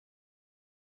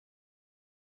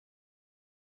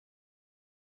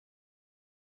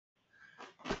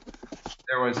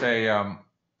There was a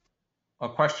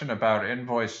question about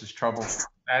invoices trouble.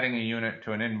 Adding a unit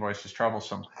to an invoice is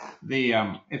troublesome.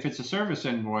 If it's a service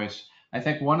invoice, I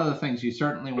think one of the things you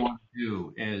certainly want to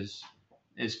do is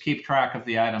keep track of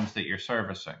the items that you're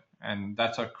servicing, and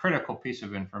that's a critical piece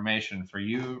of information for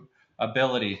you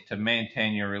ability to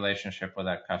maintain your relationship with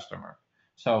that customer.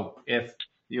 So if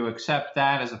you accept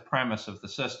that as a premise of the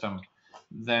system,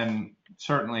 then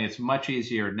certainly it's much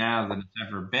easier now than it's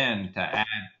ever been to add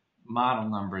model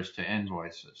numbers to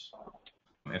invoices,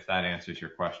 if that answers your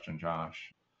question,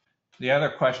 Josh. The other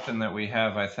question that we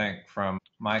have, I think, from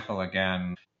Michael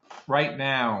again, right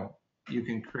now, you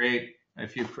can create,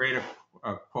 if you create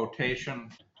a quotation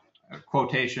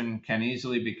can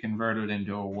easily be converted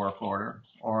into a work order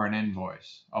or an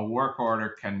invoice. A work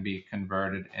order can be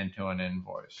converted into an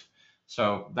invoice.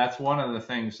 So that's one of the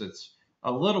things that's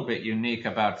a little bit unique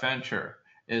about Venture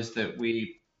is that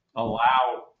we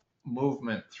allow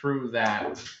movement through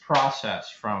that process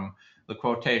from the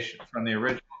quotation, from the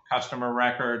original customer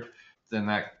record, then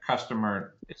that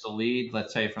customer is a lead,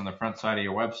 let's say from the front side of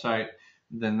your website,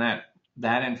 then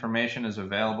that information is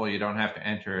available. You don't have to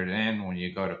enter it in when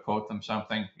you go to quote them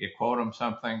something. You quote them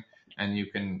something, and you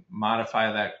can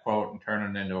modify that quote and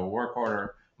turn it into a work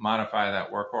order, modify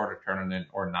that work order, turn it in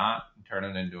or not, and turn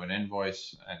it into an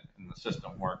invoice, and the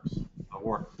system works. The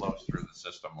work flows through the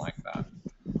system like that.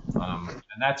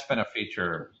 And that's been a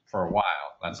feature for a while.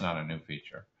 That's not a new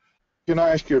feature. Can I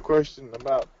ask you a question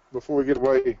about, before we get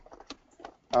away,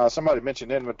 somebody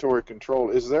mentioned inventory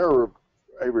control. Is there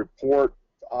a report,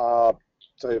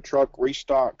 say a truck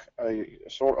restock,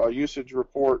 a usage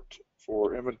report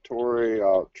for inventory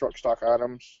truck stock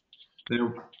items?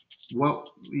 What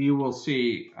you will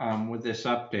see with this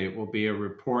update will be a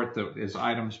report that is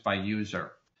items by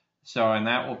user. So, and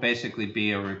that will basically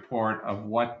be a report of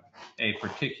what a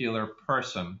particular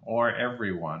person or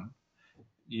everyone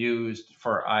used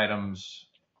for items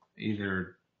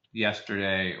either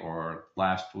yesterday or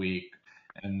last week.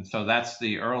 And so that's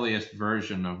the earliest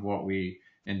version of what we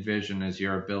envision as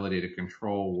your ability to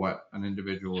control what an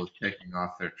individual is taking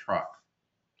off their truck.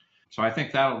 So I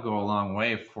think that'll go a long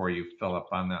way for you, Philip,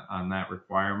 on that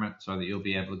requirement, so that you'll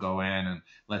be able to go in and,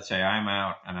 let's say I'm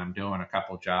out and I'm doing a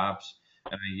couple jobs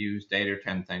and I use 8 or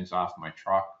 10 things off my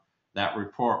truck. That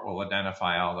report will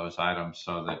identify all those items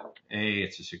so that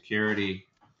it's a security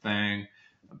thing,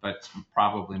 but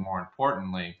probably more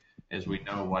importantly is we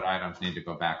know what items need to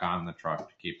go back on the truck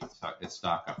to keep its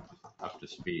stock up to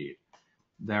speed.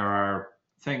 There are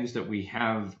things that we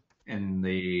have in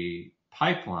the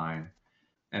pipeline,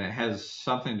 and it has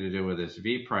something to do with this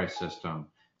V-price system,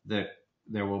 that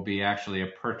there will be actually a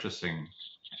purchasing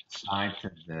side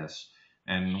to this.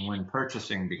 And when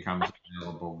purchasing becomes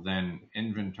available, then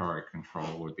inventory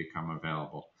control would become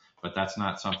available. But that's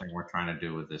not something we're trying to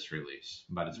do with this release,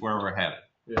 but it's where we're headed.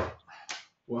 Yeah.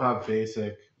 We'll have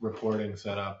basic reporting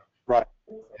set up. Right.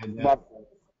 And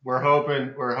we're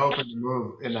hoping to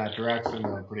move in that direction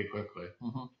pretty quickly.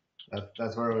 Mm-hmm.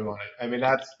 That's where we want it. I mean,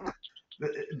 that's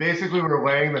basically we're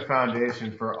laying the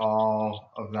foundation for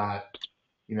all of that,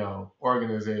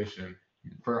 organization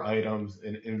for items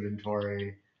and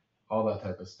inventory, all that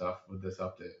type of stuff with this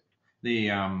update.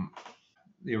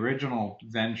 The original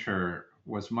Venture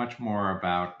was much more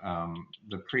about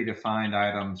the predefined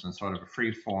items and sort of a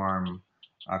free-form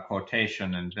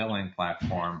quotation and billing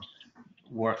platform.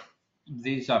 What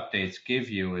these updates give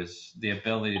you is the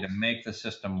ability to make the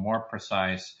system more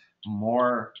precise,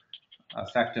 more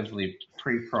effectively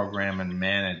pre-program and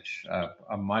manage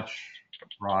a much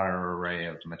broader array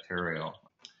of material.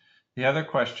 The other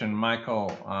question,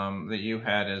 Michael, that you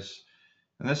had is,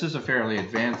 and this is a fairly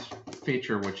advanced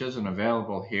feature which isn't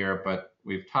available here, but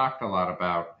we've talked a lot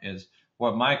about, is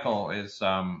what Michael has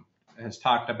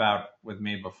talked about with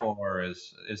me before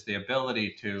is the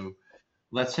ability to,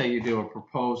 let's say you do a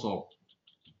proposal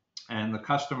and the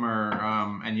customer,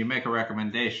 and you make a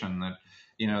recommendation that,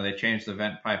 they change the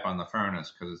vent pipe on the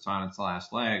furnace because it's on its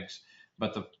last legs,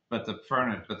 but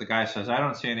the guy says, I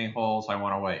don't see any holes, I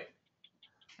want to wait.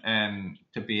 And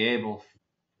to be able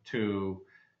to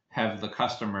have the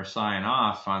customer sign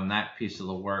off on that piece of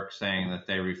the work saying that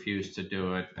they refuse to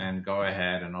do it and go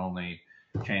ahead and only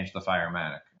change the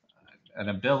firematic. An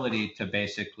ability to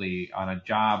basically, on a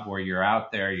job where you're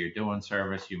out there, you're doing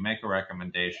service, you make a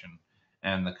recommendation,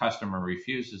 and the customer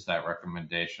refuses that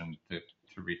recommendation,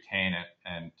 to retain it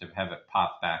and to have it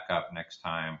pop back up next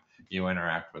time you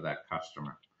interact with that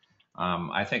customer.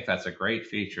 I think that's a great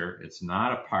feature. It's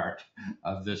not a part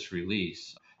of this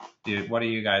release. What do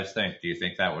you guys think? Do you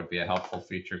think that would be a helpful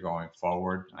feature going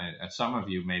forward? Some of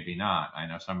you maybe not. I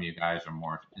know some of you guys are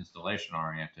more installation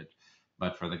oriented,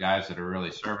 But for the guys that are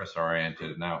really service oriented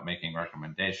and out making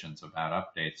recommendations about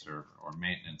updates or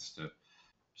maintenance to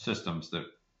systems that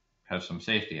have some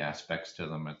safety aspects to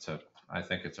them, I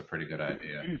think it's a pretty good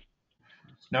idea.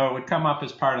 No, it would come up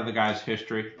as part of the guy's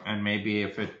history, and maybe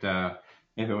if it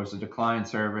was a decline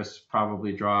service,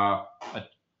 probably draw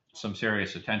some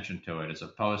serious attention to it, as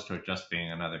opposed to it just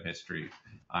being another history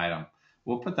item.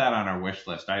 We'll put that on our wish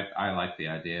list. I like the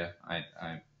idea.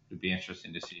 It'd be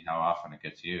interesting to see how often it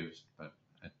gets used, but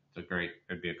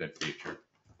it'd be a good feature.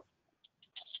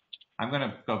 I'm going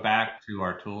to go back to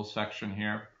our tools section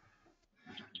here,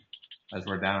 as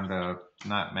we're down to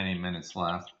not many minutes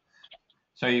left.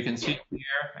 So you can see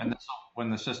here, and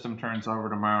when the system turns over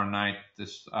tomorrow night,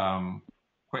 this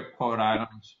quick quote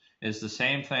items is the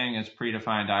same thing as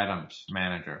predefined items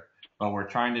manager, but we're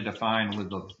trying to define with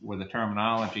the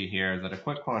terminology here that a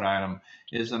quick quote item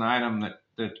is an item that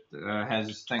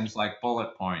has things like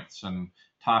bullet points and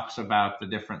talks about the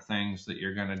different things that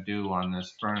you're going to do on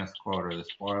this furnace quote or this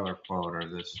boiler quote or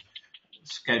this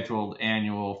scheduled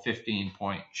annual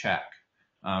 15-point check.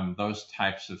 Those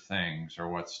types of things are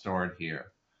what's stored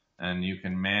here. And you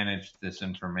can manage this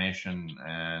information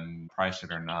and price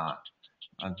it or not.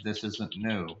 This isn't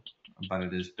new, but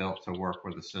it is built to work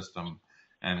with the system,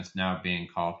 and it's now being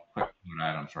called quick quote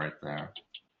items right there.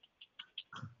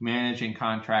 Managing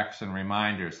contracts and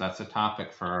reminders, that's a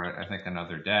topic for, I think,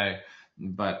 another day,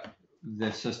 but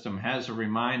this system has a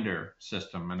reminder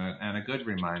system and a good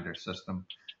reminder system.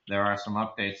 There are some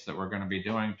updates that we're going to be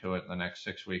doing to it in the next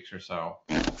 6 weeks or so.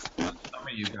 Some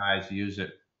of you guys use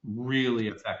it really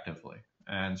effectively,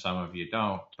 and some of you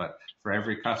don't. But for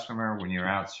every customer, when you're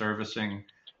out servicing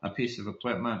a piece of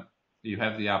equipment, you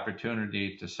have the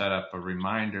opportunity to set up a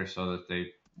reminder so that they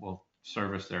will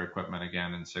service their equipment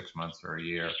again in 6 months or a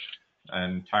year,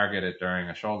 and target it during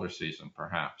a shoulder season,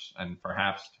 perhaps, and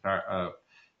perhaps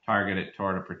target it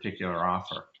toward a particular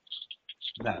offer.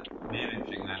 That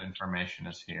managing that information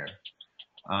is here.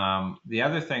 The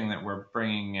other thing that we're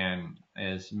bringing in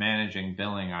is managing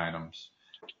billing items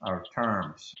or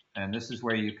terms. And this is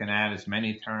where you can add as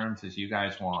many terms as you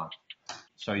guys want.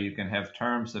 So you can have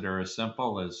terms that are as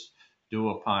simple as due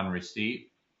upon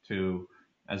receipt to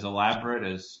as elaborate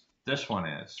as this one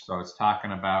is. So it's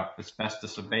talking about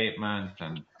asbestos abatement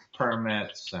and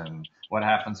permits and what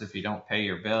happens if you don't pay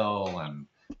your bill and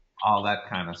all that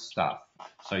kind of stuff.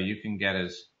 So you can get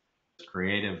as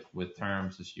creative with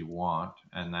terms as you want,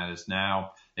 and that is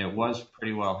now, it was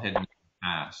pretty well hidden in the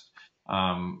past,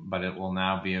 but it will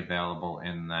now be available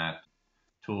in that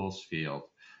tools field.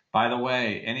 By the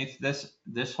way,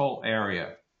 this whole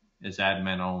area is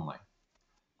admin only,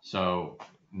 so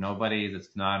nobody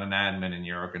that's not an admin in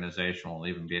your organization will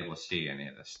even be able to see any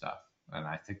of this stuff, and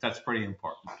I think that's pretty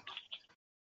important.